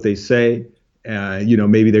 depending on what they say.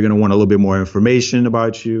 Maybe they're going to want a little bit more information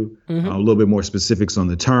about you, a little bit more specifics on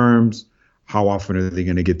the terms. How often are they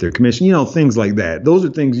going to get their commission? Things like that. Those are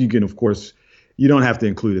things you can, of course, you don't have to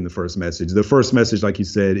include in the first message. The first message, like you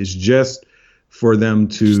said, is just for them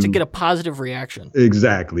to get a positive reaction.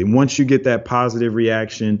 Exactly. Once you get that positive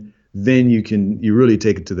reaction, then you really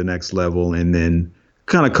take it to the next level, and then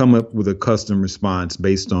kind of come up with a custom response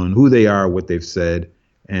based on who they are, what they've said,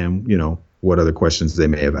 and, what other questions they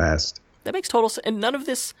may have asked. That makes total sense. And none of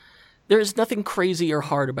this, there's nothing crazy or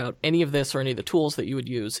hard about any of this or any of the tools that you would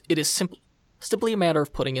use. It is simply a matter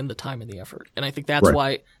of putting in the time and the effort. And I think that's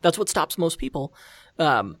that's what stops most people.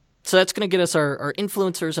 So that's going to get us our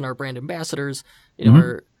influencers and our brand ambassadors,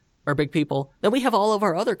 our big people. Then we have all of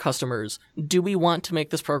our other customers. Do we want to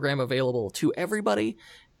make this program available to everybody?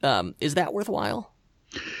 Is that worthwhile?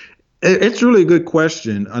 It's really a good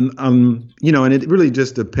question. And it really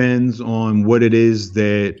just depends on what it is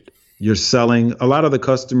that you're selling. A lot of the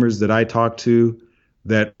customers that I talk to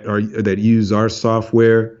that use our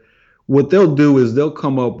software, what they'll do is they'll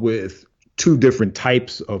come up with two different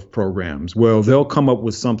types of programs. Well, they'll come up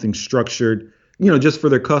with something structured, just for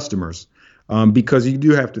their customers. because you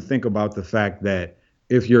do have to think about the fact that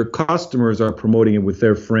if your customers are promoting it with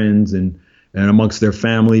their friends and amongst their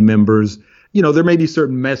family members, there may be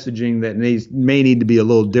certain messaging that may need to be a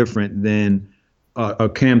little different than a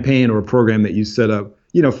campaign or a program that you set up,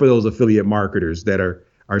 for those affiliate marketers that are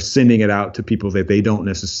sending it out to people that they don't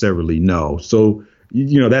necessarily know. So,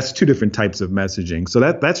 that's two different types of messaging. So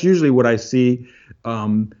that's usually what I see.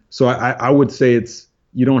 So I would say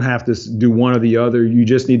you don't have to do one or the other. You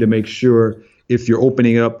just need to make sure if you're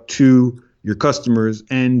opening up to your customers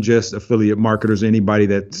and just affiliate marketers, anybody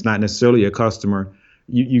that's not necessarily a customer,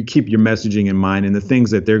 you keep your messaging in mind, and the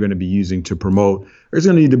things that they're going to be using to promote is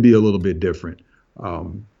going to need to be a little bit different.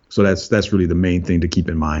 So that's really the main thing to keep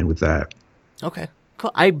in mind with that. Okay,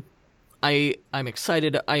 cool. I'm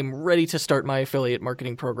excited. I'm ready to start my affiliate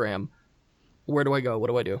marketing program. Where do I go? What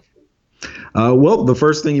do I do? Well, the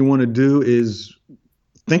first thing you want to do is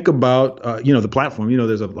think about, the platform.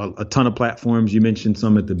 There's a ton of platforms. You mentioned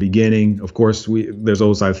some at the beginning. Of course, there's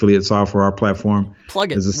OSI Affiliate Software, our platform.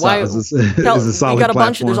 Plug it. Is a solid we got a bunch.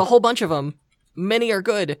 platform. There's a whole bunch of them. Many are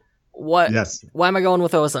good. Yes. Why am I going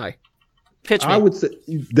with OSI? Pitch me. I would say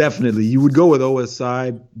definitely you would go with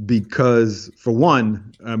OSI because, for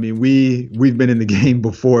one, I mean, we've been in the game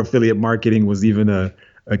before affiliate marketing was even a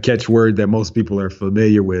catchword that most people are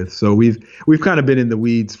familiar with. So we've kind of been in the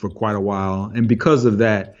weeds for quite a while, and because of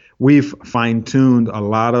that, we've fine-tuned a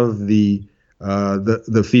lot of the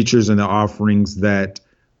features and the offerings that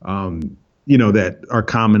that are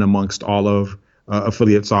common amongst all of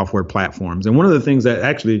affiliate software platforms. And one of the things that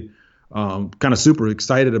actually kind of super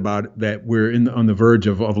excited about that we're on the verge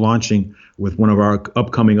of launching with one of our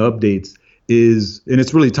upcoming updates is, and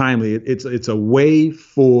it's really timely. It's a way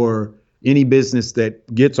for any business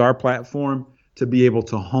that gets our platform to be able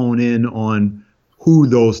to hone in on who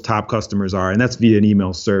those top customers are. And that's via an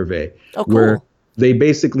email survey. Oh, cool. Where they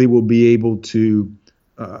basically will be able to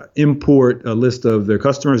import a list of their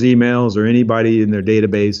customers' emails or anybody in their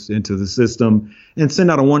database into the system and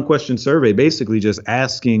send out a one-question survey, basically just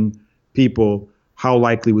asking people how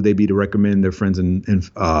likely would they be to recommend their friends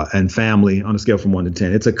and family on a scale from 1 to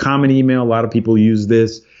 10. It's a common email. A lot of people use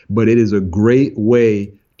this, but it is a great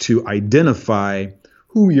way to identify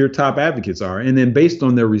who your top advocates are. And then based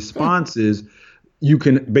on their responses, you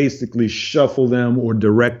can basically shuffle them or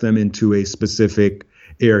direct them into a specific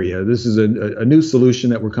area. This is a new solution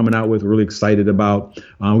that we're coming out with. We're really excited about.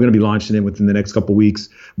 We're going to be launching it within the next couple of weeks,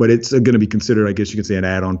 but it's going to be considered, I guess you could say, an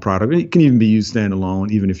add-on product. It can even be used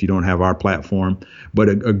standalone, even if you don't have our platform, but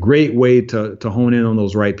a great way to hone in on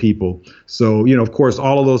those right people. So, of course,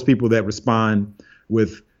 all of those people that respond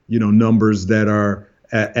with, numbers that are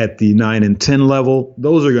at the 9 and 10 level,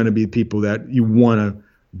 those are going to be people that you want to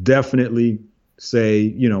definitely say,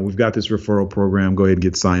 we've got this referral program, go ahead and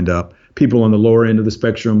get signed up. People on the lower end of the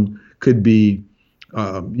spectrum could be,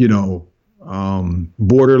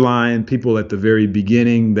 borderline, people at the very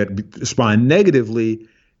beginning that respond negatively.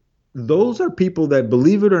 Those are people that,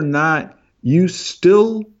 believe it or not, you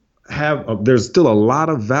still have, there's still a lot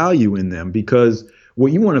of value in them, because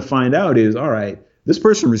what you want to find out is, all right, this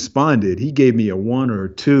person responded, he gave me a 1 or a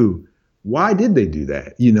 2. Why did they do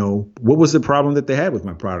that? What was the problem that they had with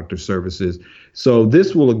my product or services? So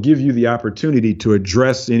this will give you the opportunity to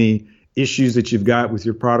address any issues that you've got with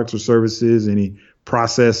your products or services, any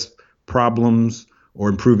process problems or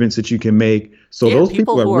improvements that you can make. So those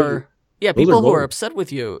people who are upset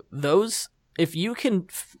with you, those, if you can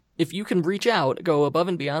reach out, go above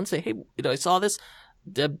and beyond, say, hey, I saw this,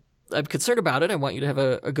 I'm concerned about it. I want you to have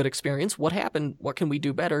a good experience. What happened? What can we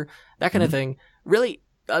do better? That kind of thing. Really,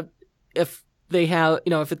 if they have,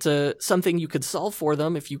 if it's something you could solve for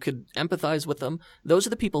them, if you could empathize with them, those are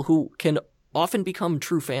the people who can often become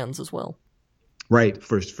true fans as well. Right,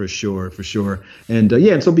 for sure. And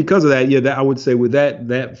and so because of that, I would say with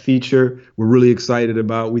that feature, we're really excited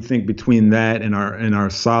about. We think between that and our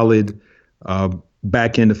solid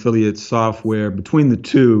back-end affiliate software, between the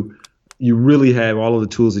two, you really have all of the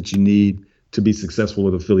tools that you need to be successful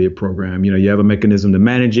with affiliate program. You have a mechanism to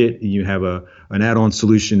manage it. You have an add-on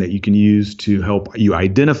solution that you can use to help you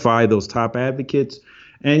identify those top advocates.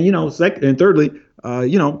 And, and thirdly,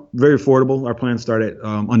 very affordable. Our plans start at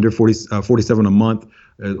under $47 a month,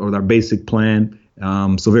 or our basic plan.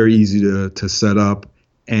 So very easy to set up.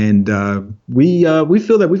 And we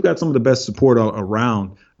feel that we've got some of the best support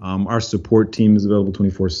around. Our support team is available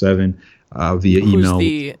 24/7 via email.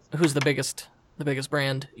 Who's the biggest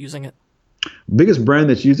brand using it? Biggest brand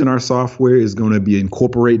that's using our software is going to be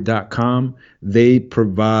Incorporate.com. They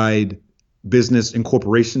provide business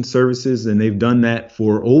incorporation services, and they've done that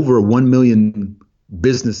for over 1 million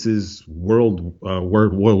businesses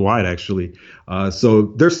worldwide, actually. So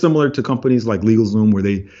they're similar to companies like LegalZoom, where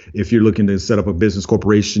if you're looking to set up a business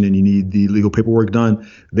corporation and you need the legal paperwork done,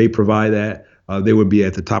 they provide that. They would be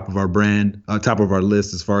at the top of our top of our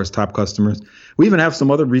list as far as top customers. We even have some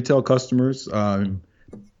other retail customers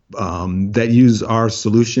that use our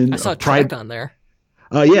solution. I saw Track on there.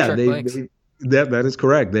 Yeah, that is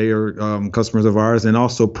correct. They are customers of ours. And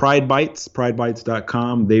also Pride Bites,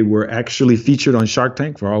 pridebites.com. They were actually featured on Shark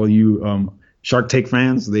Tank for all of you Shark Tank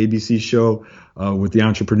fans, the ABC show with the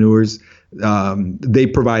entrepreneurs. They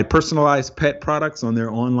provide personalized pet products on their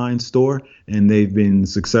online store, and they've been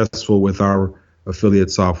successful with our affiliate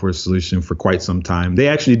software solution for quite some time. They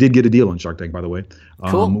actually did get a deal on Shark Tank, by the way,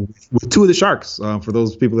 cool. with two of the sharks. For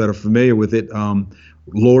those people that are familiar with it,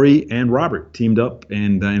 Lori and Robert teamed up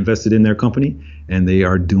and invested in their company, and they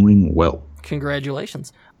are doing well.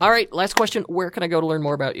 Congratulations. All right, last question. Where can I go to learn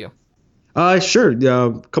more about you? Sure.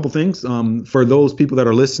 A couple things. For those people that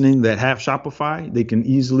are listening that have Shopify, they can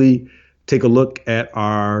easily take a look at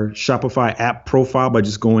our Shopify app profile by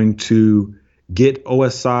just going to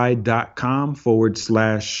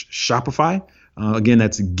getosi.com/Shopify. Again,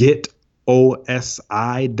 that's getosi.com. O as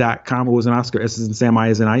in Oscar, S as in Sam, I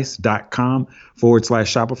as in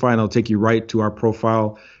ice.com/Shopify. And it'll take you right to our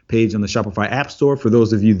profile page on the Shopify App Store. For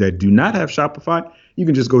those of you that do not have Shopify, you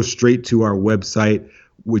can just go straight to our website,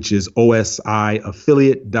 which is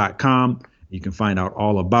osiaffiliate.com. You can find out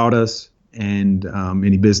all about us, and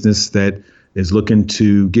any business that is looking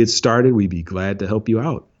to get started, we'd be glad to help you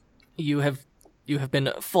out. You have been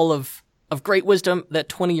full of great wisdom. That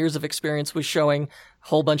 20 years of experience was showing. A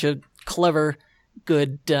whole bunch of clever,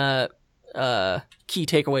 good key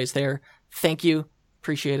takeaways there. Thank you.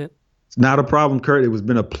 Appreciate it. It's not a problem, Kurt. It has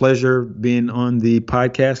been a pleasure being on the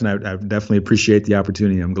podcast, and I definitely appreciate the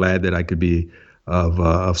opportunity. I'm glad that I could be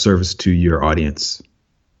of service to your audience.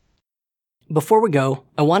 Before we go,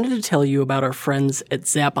 I wanted to tell you about our friends at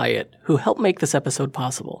Zapit, who help make this episode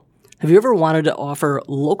possible. Have you ever wanted to offer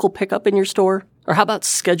local pickup in your store? Or how about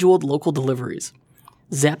scheduled local deliveries?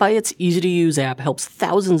 Zapit's easy-to-use app helps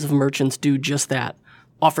thousands of merchants do just that.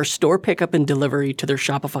 Offer store pickup and delivery to their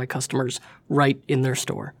Shopify customers right in their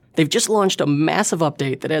store. They've just launched a massive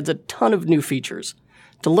update that adds a ton of new features.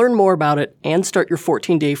 To learn more about it and start your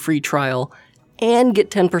 14-day free trial and get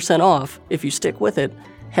 10% off if you stick with it,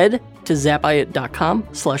 head to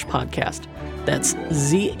zapit.com/podcast. That's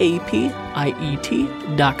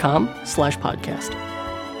ZAPIET.com/podcast.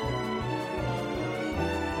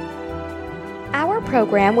 Our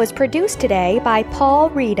program was produced today by Paul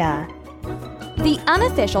Rita. The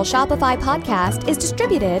Unofficial Shopify Podcast is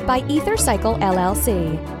distributed by EtherCycle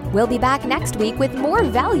LLC. We'll be back next week with more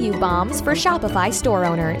value bombs for Shopify store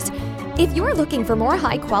owners. If you're looking for more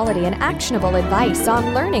high-quality and actionable advice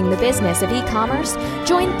on learning the business of e-commerce,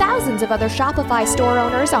 join thousands of other Shopify store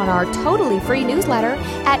owners on our totally free newsletter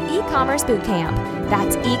at e-commerce bootcamp.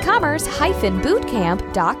 That's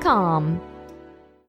e-commerce-bootcamp.com.